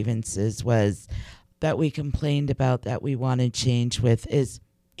same grievances was that we complained about that we wanted change with is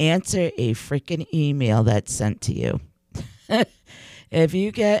answer a freaking email that's sent to you. If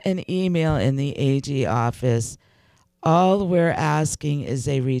you get an email in the AG office, all we're asking is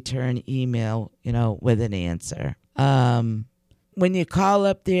a return email, with an answer. When you call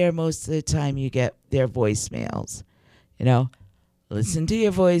up there, most of the time you get their voicemails. Listen to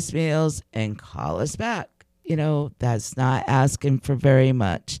your voicemails and call us back. That's not asking for very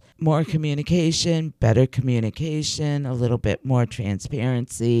much. More communication, better communication, a little bit more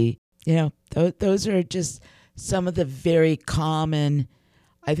transparency. Those are just some of the very common,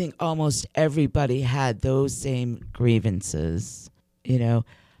 I think almost everybody had those same grievances.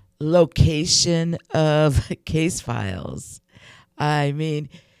 Location of case files. I mean,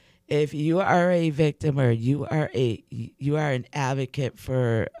 if you are a victim or you are an advocate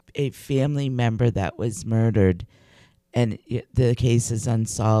for a family member that was murdered and the case is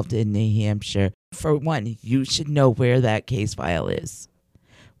unsolved in New Hampshire, for one, you should know where that case file is.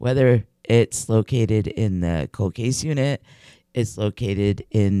 Whether it's located in the cold case unit, it's located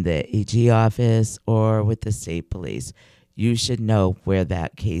in the AG office, or with the state police. You should know where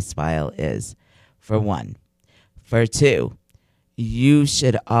that case file is, for one. For two, you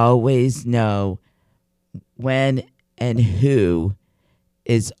should always know when and who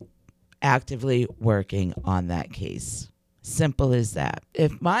is actively working on that case. Simple as that.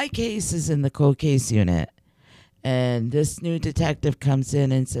 If my case is in the cold case unit and this new detective comes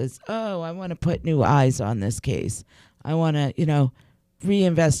in and says, oh, I want to put new eyes on this case, I want to,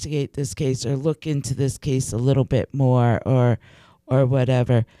 reinvestigate this case or look into this case a little bit more or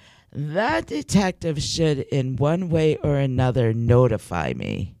whatever, that detective should in one way or another notify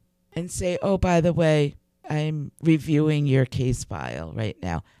me and say, oh, by the way, I'm reviewing your case file right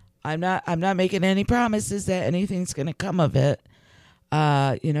now. I'm not making any promises that anything's going to come of it,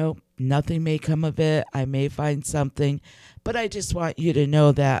 Nothing may come of it. I may find something, but I just want you to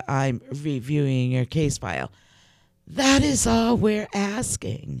know that I'm reviewing your case file. That is all we're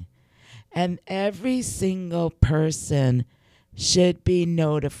asking. And every single person should be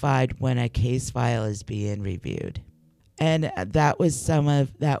notified when a case file is being reviewed. And that was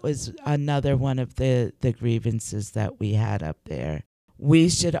another one of the grievances that we had up there. We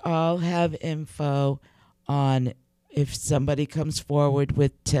should all have info on if somebody comes forward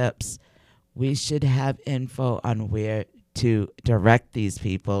with tips. We should have info on where to direct these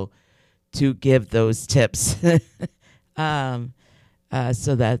people to give those tips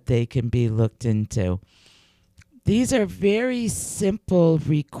so that they can be looked into. These are very simple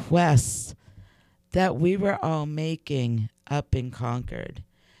requests that we were all making up in Concord.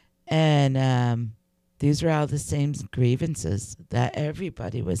 And these were all the same grievances that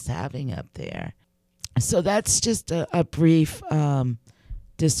everybody was having up there. So that's just a brief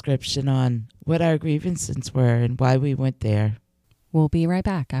description on what our grievances were and why we went there. We'll be right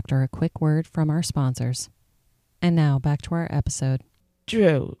back after a quick word from our sponsors. And now back to our episode.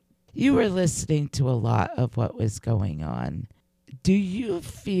 Drew, you were listening to a lot of what was going on. Do you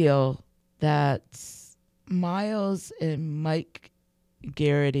feel that Miles and Mike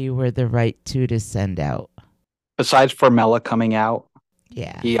Garrity were the right two to send out? Besides Formella coming out,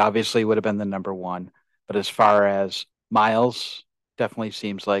 yeah, he obviously would have been the number one. But as far as Miles, definitely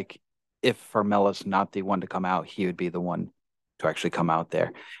seems like if Formella's not the one to come out, he would be the one to actually come out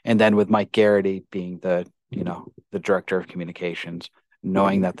there. And then with Mike Garrity being the director of communications,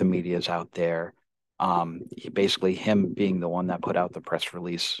 knowing that the media is out there, basically him being the one that put out the press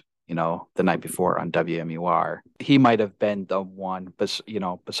release, the night before on WMUR, he might have been the one,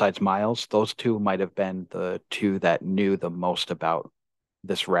 besides Miles, those two might have been the two that knew the most about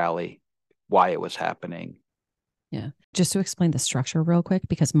this rally, why it was happening. Yeah. Just to explain the structure real quick,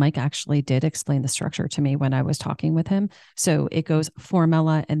 because Mike actually did explain the structure to me when I was talking with him. So it goes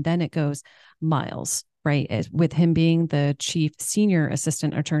Formella and then it goes Miles, right? With him being the chief senior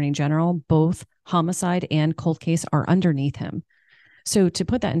assistant attorney general, both homicide and cold case are underneath him. So to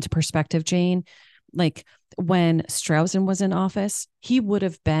put that into perspective, Jane, like when Strausen was in office, he would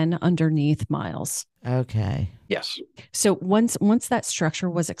have been underneath Miles. Okay. Yes. So once that structure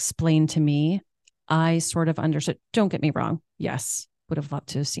was explained to me, I sort of understood. Don't get me wrong. Yes, would have loved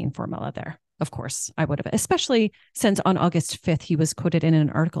to have seen Formella there. Of course, I would have, especially since on August 5th, he was quoted in an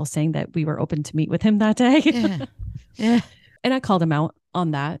article saying that we were open to meet with him that day. Yeah. Yeah. And I called him out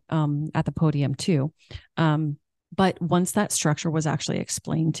on that at the podium too. But once that structure was actually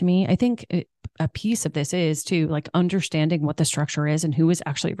explained to me, I think a piece of this is to like understanding what the structure is and who is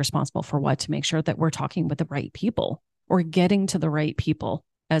actually responsible for what, to make sure that we're talking with the right people or getting to the right people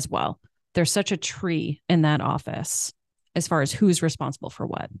as well. There's such a tree in that office as far as who's responsible for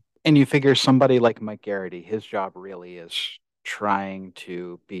what. And you figure somebody like Mike Garrity, his job really is trying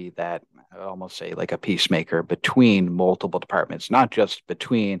to be that, I would almost say like a peacemaker between multiple departments, not just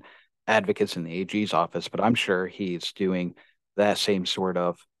between advocates in the AG's office, but I'm sure he's doing that same sort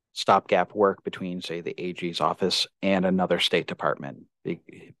of stopgap work between, say, the AG's office and another state department,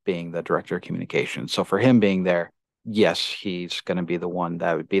 being the director of communications. So for him being there, yes, he's going to be the one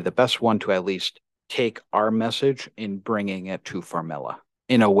that would be the best one to at least take our message in bringing it to Formella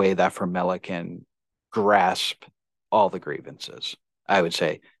in a way that Formella can grasp all the grievances. I would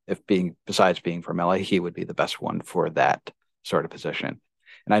say besides being Formella, he would be the best one for that sort of position.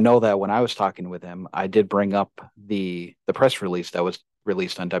 And I know that when I was talking with him, I did bring up the press release that was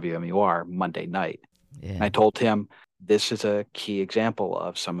released on WMUR Monday night. Yeah. And I told him, this is a key example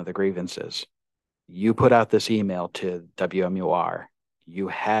of some of the grievances. You put out this email to WMUR. You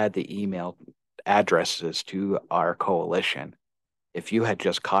had the email addresses to our coalition. If you had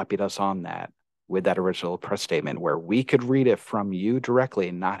just copied us on that with that original press statement where we could read it from you directly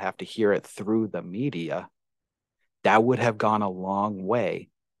and not have to hear it through the media, that would have gone a long way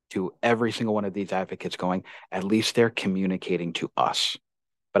to every single one of these advocates going, at least they're communicating to us.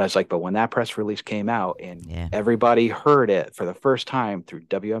 But I was like, but when that press release came out and everybody heard it for the first time through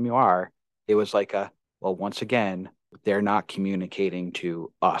WMUR, it was like once again, they're not communicating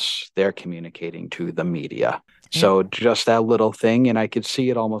to us. They're communicating to the media. So just that little thing. And I could see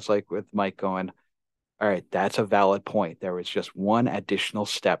it almost like with Mike going, all right, that's a valid point. There was just one additional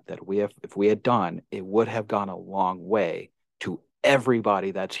step that if we had done, it would have gone a long way to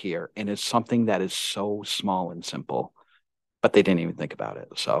everybody that's here. And it's something that is so small and simple, but they didn't even think about it.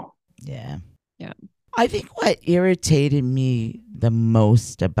 So, yeah. I think what irritated me the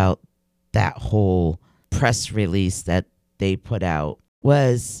most about that whole press release that they put out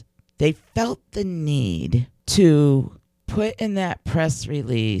was they felt the need to put in that press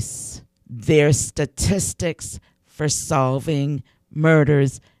release their statistics for solving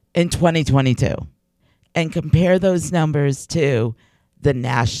murders in 2022 and compare those numbers to the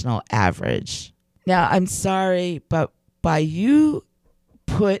national average. Now, I'm sorry, but by you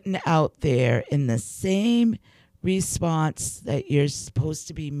putting out there in the same response that you're supposed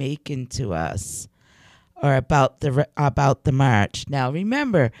to be making to us or about the march. Now,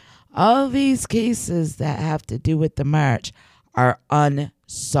 remember, all these cases that have to do with the march are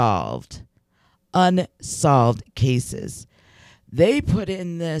unsolved cases. They put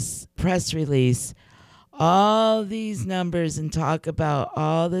in this press release all these numbers and talk about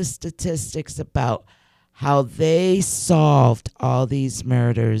all the statistics about how they solved all these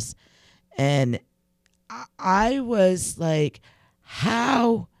murders. And I was like,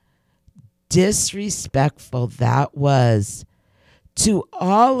 how disrespectful that was to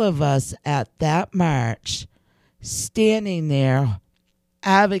all of us at that march, standing there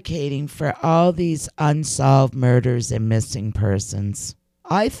advocating for all these unsolved murders and missing persons.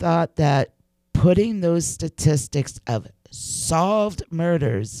 I thought that putting those statistics of solved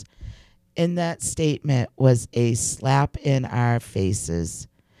murders in that statement was a slap in our faces,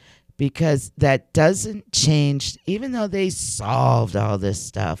 because that doesn't change, even though they solved all this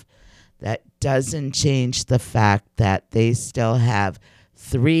stuff, that doesn't change the fact that they still have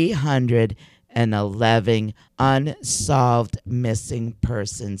 311 unsolved missing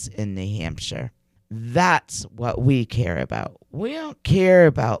persons in New Hampshire. That's what we care about. We don't care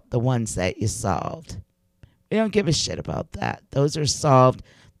about the ones that you solved. We don't give a shit about that. Those are solved.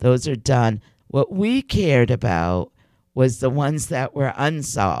 Those are done. What we cared about was the ones that were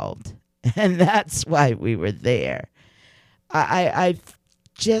unsolved. And that's why we were there. I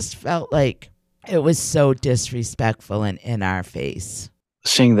just felt like it was so disrespectful and in our face.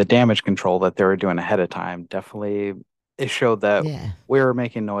 Seeing the damage control that they were doing ahead of time, definitely it showed that we were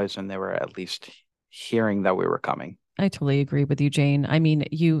making noise and they were at least hearing that we were coming. I totally agree with you, Jane. I mean,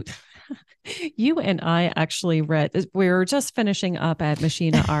 you and I actually read, we were just finishing up at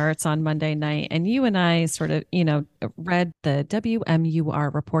Machina Arts on Monday night, and you and I sort of, read the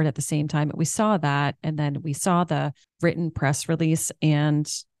WMUR report at the same time. We saw that, and then we saw the written press release, and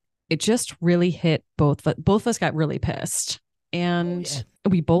it just really hit both of us got really pissed. And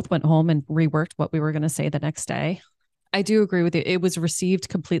we both went home and reworked what we were going to say the next day. I do agree with you. It was received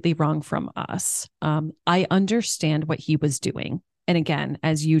completely wrong from us. I understand what he was doing. And again,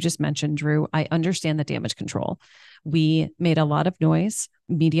 as you just mentioned, Drew, I understand the damage control. We made a lot of noise.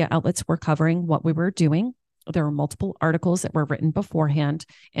 Media outlets were covering what we were doing. There were multiple articles that were written beforehand.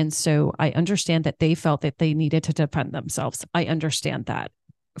 And so I understand that they felt that they needed to defend themselves. I understand that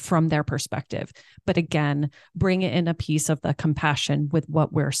from their perspective. But again, bring in a piece of the compassion with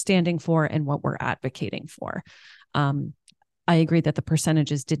what we're standing for and what we're advocating for. I agree that the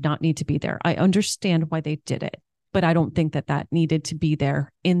percentages did not need to be there. I understand why they did it, but I don't think that needed to be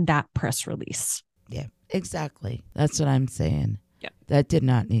there in that press release. Yeah, exactly. That's what I'm saying. Yeah. That did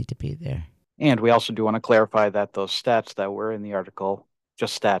not need to be there. And we also do want to clarify that those stats that were in the article,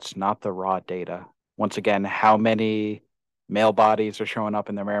 just stats, not the raw data. Once again, how many male bodies are showing up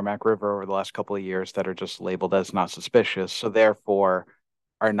in the Merrimack River over the last couple of years that are just labeled as not suspicious, so therefore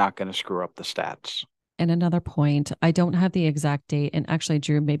are not going to screw up the stats. And another point, I don't have the exact date. And actually,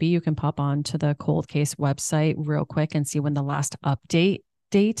 Drew, maybe you can pop on to the cold case website real quick and see when the last update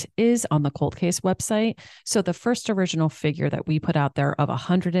date is on the cold case website. So the first original figure that we put out there of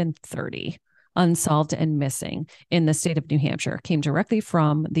 130 unsolved and missing in the state of New Hampshire came directly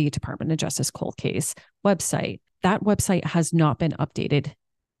from the Department of Justice cold case website. That website has not been updated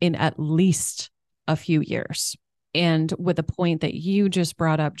in at least a few years. And with the point that you just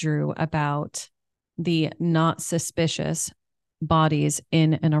brought up, Drew, about the not suspicious bodies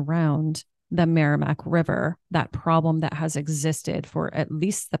in and around the Merrimack River, that problem that has existed for at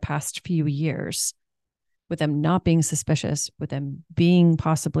least the past few years, with them not being suspicious, with them being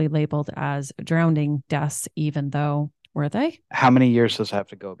possibly labeled as drowning deaths, even though, were they? How many years does it have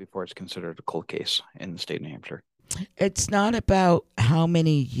to go before it's considered a cold case in the state of New Hampshire? It's not about how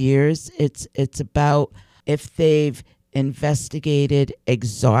many years. It's about if they've investigated,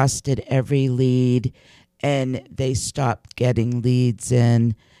 exhausted every lead, and they stopped getting leads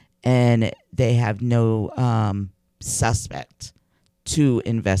in, and they have no suspect to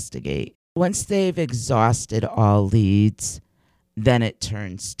investigate. Once they've exhausted all leads, then it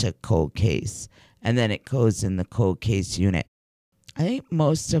turns to cold case, and then it goes in the cold case unit. I think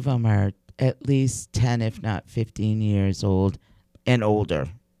most of them are at least 10, if not 15 years old and older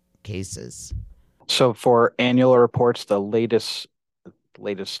cases. So for annual reports, the latest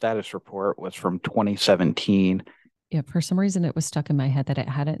status report was from 2017. Yeah, for some reason it was stuck in my head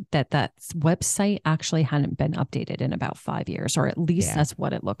that that website actually hadn't been updated in about 5 years, or at least that's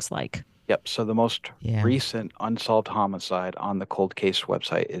what it looks like. Yep. So the most recent unsolved homicide on the cold case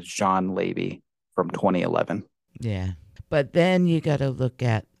website is John Levy from 2011. Yeah. But then you got to look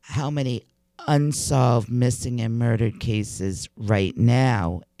at how many unsolved missing and murdered cases right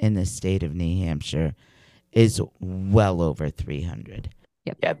now in the state of New Hampshire is well over 300.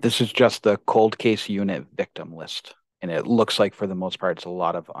 Yep. Yeah, this is just the cold case unit victim list. And it looks like for the most part, it's a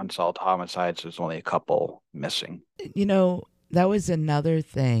lot of unsolved homicides. There's only a couple missing. You know, that was another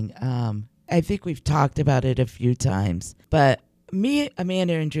thing. I think we've talked about it a few times, but me,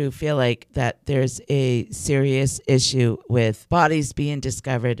 Amanda, and Drew feel like that there's a serious issue with bodies being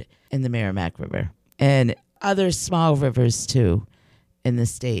discovered in the Merrimack River and other small rivers too in the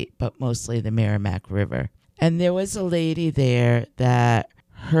state, but mostly the Merrimack River. And there was a lady there that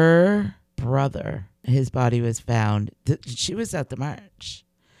her brother, his body was found. She was at the march.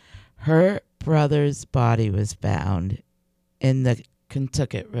 Her brother's body was found in the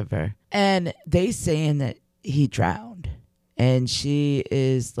Kentucky River. And they saying that he drowned. And she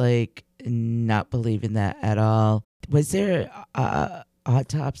is like not believing that at all. Was there a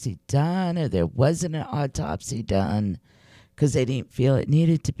autopsy done, or there wasn't an autopsy done because they didn't feel it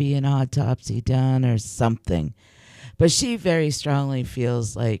needed to be an autopsy done or something? But she very strongly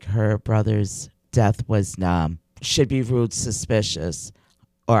feels like her brother's death was should be ruled suspicious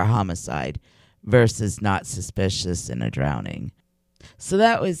or homicide versus not suspicious in a drowning. So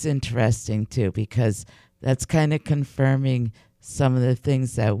that was interesting too, because that's kind of confirming some of the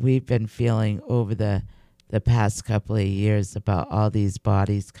things that we've been feeling over the past couple of years about all these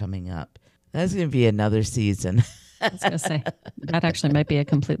bodies coming up. That's going to be another season. I was going to say, that actually might be a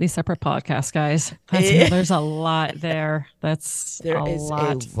completely separate podcast, guys. There's a lot there. There is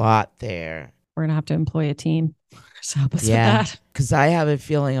a lot there. We're going to have to employ a team to help us with that. Because I have a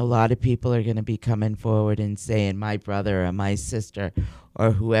feeling a lot of people are going to be coming forward and saying my brother or my sister or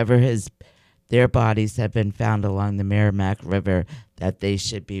whoever their bodies have been found along the Merrimack River, that they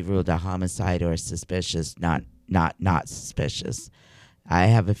should be ruled a homicide or suspicious, not suspicious. I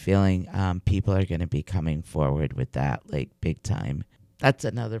have a feeling people are going to be coming forward with that, like big time. That's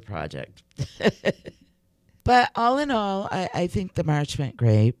another project. But all in all, I think the march went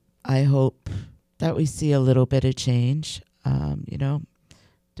great. I hope that we see a little bit of change.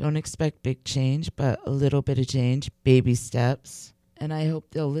 Don't expect big change, but a little bit of change, baby steps. And I hope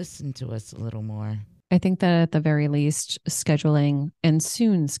they'll listen to us a little more. I think that at the very least, scheduling and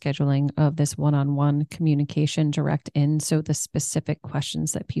soon scheduling of this one-on-one communication direct in. So the specific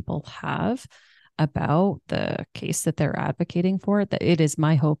questions that people have about the case that they're advocating for, that it is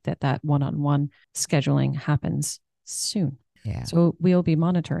my hope that one-on-one scheduling happens soon. Yeah. So we'll be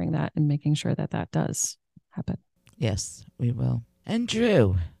monitoring that and making sure that does happen. Yes, we will. And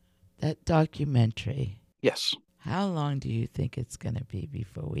Drew, that documentary. Yes. How long do you think it's going to be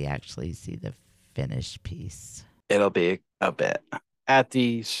before we actually see the finished piece? It'll be a bit. At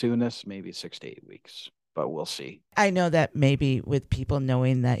the soonest, maybe 6 to 8 weeks, but we'll see. I know that maybe with people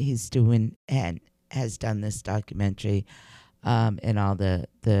knowing that he's doing and has done this documentary and all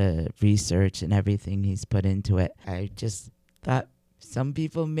the research and everything he's put into it, I just thought some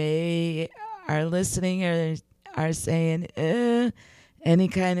people are listening or are saying, any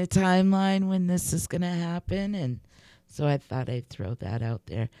kind of timeline when this is going to happen. And so I thought I'd throw that out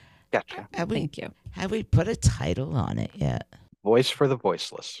there. Gotcha. Thank you. Have we put a title on it yet? Voice for the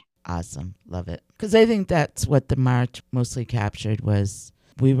voiceless. Awesome. Love it. Because I think that's what the march mostly captured was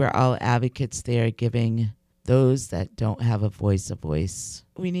we were all advocates there giving those that don't have a voice.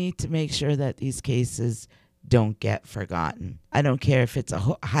 We need to make sure that these cases don't get forgotten. I don't care if it's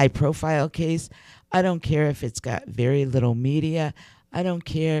a high profile case. I don't care if it's got very little media. I don't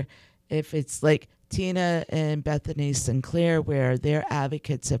care if it's like Tina and Bethany Sinclair, where their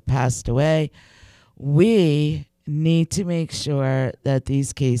advocates have passed away. We need to make sure that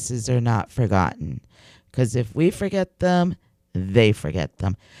these cases are not forgotten, because if we forget them, they forget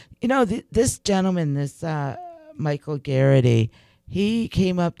them. This gentleman, this Michael Garrity, he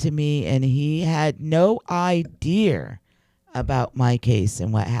came up to me and he had no idea about my case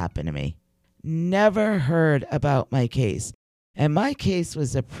and what happened to me. Never heard about my case. And my case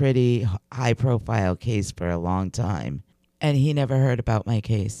was a pretty high-profile case for a long time. And he never heard about my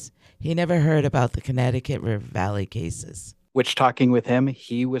case. He never heard about the Connecticut River Valley cases. Which, talking with him,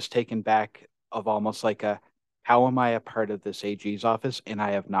 he was taken back of almost like how am I a part of this AG's office and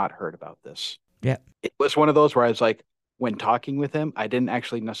I have not heard about this? Yeah. It was one of those where I was like, when talking with him, I didn't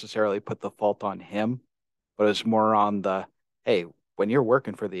actually necessarily put the fault on him, but it was more on hey, when you're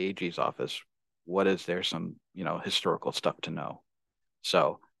working for the AG's office, what is there some, historical stuff to know?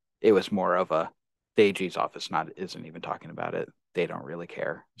 So it was more of the AG's office isn't even talking about it. They don't really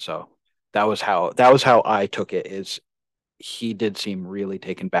care. So that was how I took it. Is he did seem really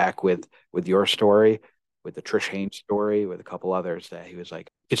taken back with your story, with the Trish Haynes story, with a couple others, that he was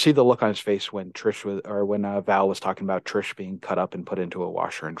like, you could see the look on his face when Val was talking about Trish being cut up and put into a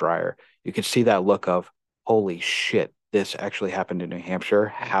washer and dryer. You could see that look of, holy shit, this actually happened in New Hampshire.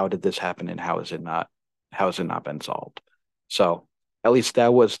 How did this happen, and how has it not been solved? So at least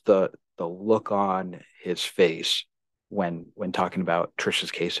that was the look on his face when talking about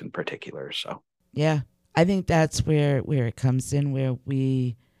Trish's case in particular. So Yeah, I think that's where it comes in, where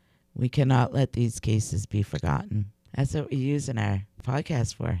we cannot let these cases be forgotten. That's what we use in our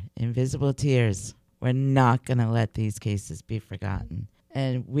podcast for, Invisible Tears. We're not going to let these cases be forgotten.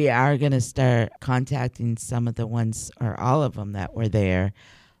 And we are going to start contacting some of the ones, or all of them that were there,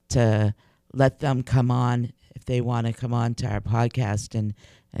 to let them come on if they want to come on to our podcast and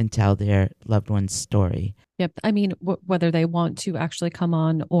tell their loved one's story. Yep. I mean, whether they want to actually come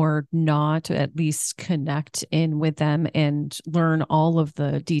on or not, at least connect in with them and learn all of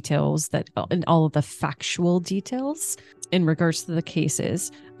the details and all of the factual details in regards to the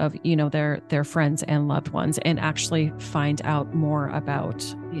cases of, their friends and loved ones, and actually find out more about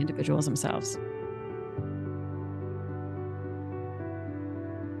the individuals themselves.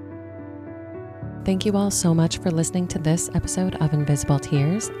 Thank you all so much for listening to this episode of Invisible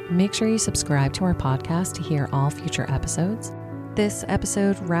Tears. Make sure you subscribe to our podcast to hear all future episodes. This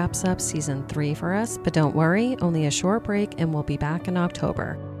episode wraps up season 3 for us, but don't worry, only a short break and we'll be back in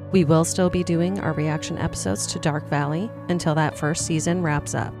October. We will still be doing our reaction episodes to Dark Valley until that first season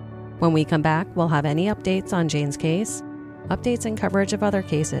wraps up. When we come back, we'll have any updates on Jane's case, updates and coverage of other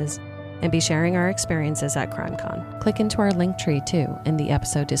cases, and be sharing our experiences at CrimeCon. Click into our link tree too in the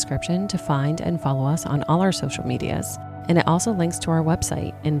episode description to find and follow us on all our social medias. And it also links to our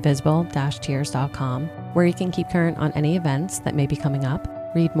website, invisible-tears.com, where you can keep current on any events that may be coming up,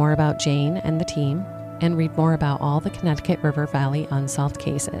 read more about Jane and the team, and read more about all the Connecticut River Valley unsolved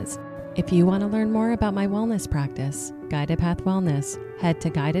cases. If you want to learn more about my wellness practice, Guided Path Wellness, head to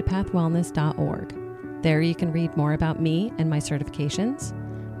guidedpathwellness.org. There you can read more about me and my certifications,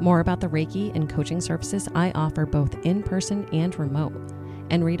 more about the Reiki and coaching services I offer both in person and remote,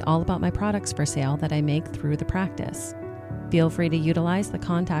 and read all about my products for sale that I make through the practice. Feel free to utilize the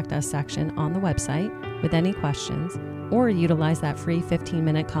Contact Us section on the website with any questions, or utilize that free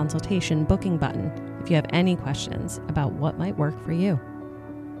 15-minute consultation booking button if you have any questions about what might work for you.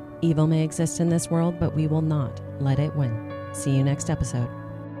 Evil may exist in this world, but we will not let it win. See you next episode.